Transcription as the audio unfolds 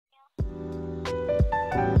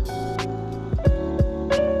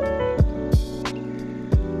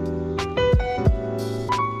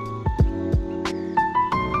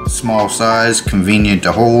small size, convenient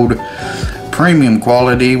to hold, premium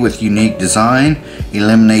quality with unique design,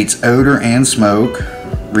 eliminates odor and smoke,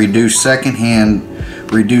 reduce secondhand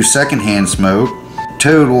smoke,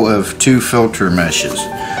 total of 2 filter meshes.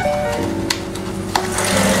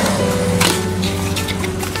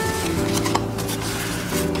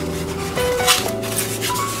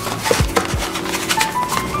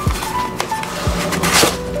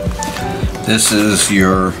 This is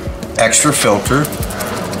your extra filter.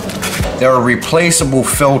 There are replaceable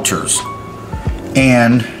filters,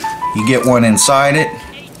 and you get one inside it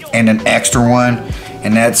and an extra one,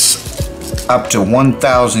 and that's up to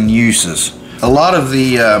 1,000 uses. A lot of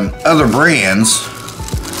the other brands,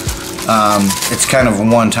 it's kind of a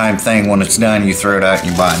one-time thing. When it's done, you throw it out and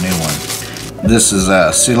you buy a new one. This is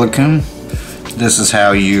silicone. This is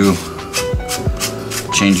how you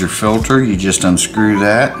change your filter. You just unscrew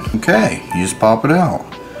that. Okay, you just pop it out.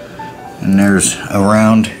 And there's a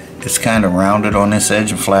round, it's kind of rounded on this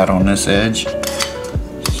edge and flat on this edge.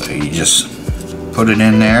 So you just put it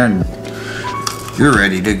in there and you're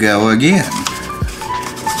ready to go again.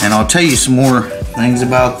 And I'll tell you some more things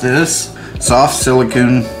about this. Soft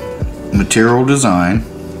silicone material design,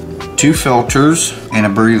 2 filters and a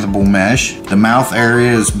breathable mesh. The mouth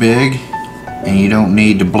area is big and you don't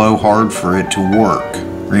need to blow hard for it to work.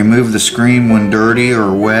 Remove the screen when dirty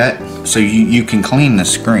or wet so you can clean the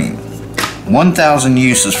screen. 1,000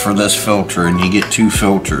 uses for this filter, and you get 2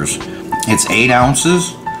 filters. It's 8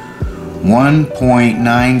 ounces,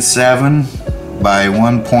 1.97 by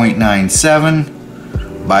 1.97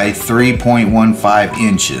 by 3.15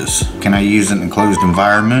 inches. Can I use it in an enclosed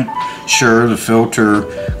environment? Sure, the filter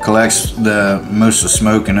collects most of the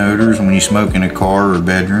smoke and odors when you smoke in a car or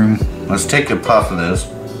bedroom. Let's take a puff of this.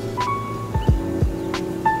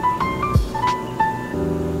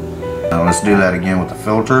 Now let's do that again with the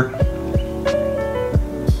filter.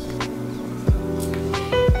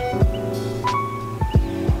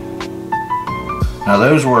 Now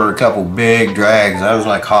those were a couple big drags. That was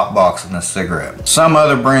like hot boxing a cigarette. Some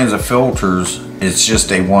other brands of filters, it's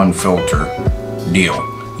just a 1 filter deal.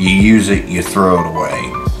 You use it, you throw it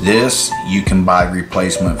away. This, you can buy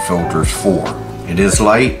replacement filters for. It is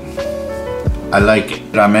light. I like it.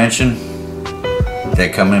 Did I mention they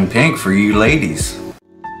come in pink for you ladies?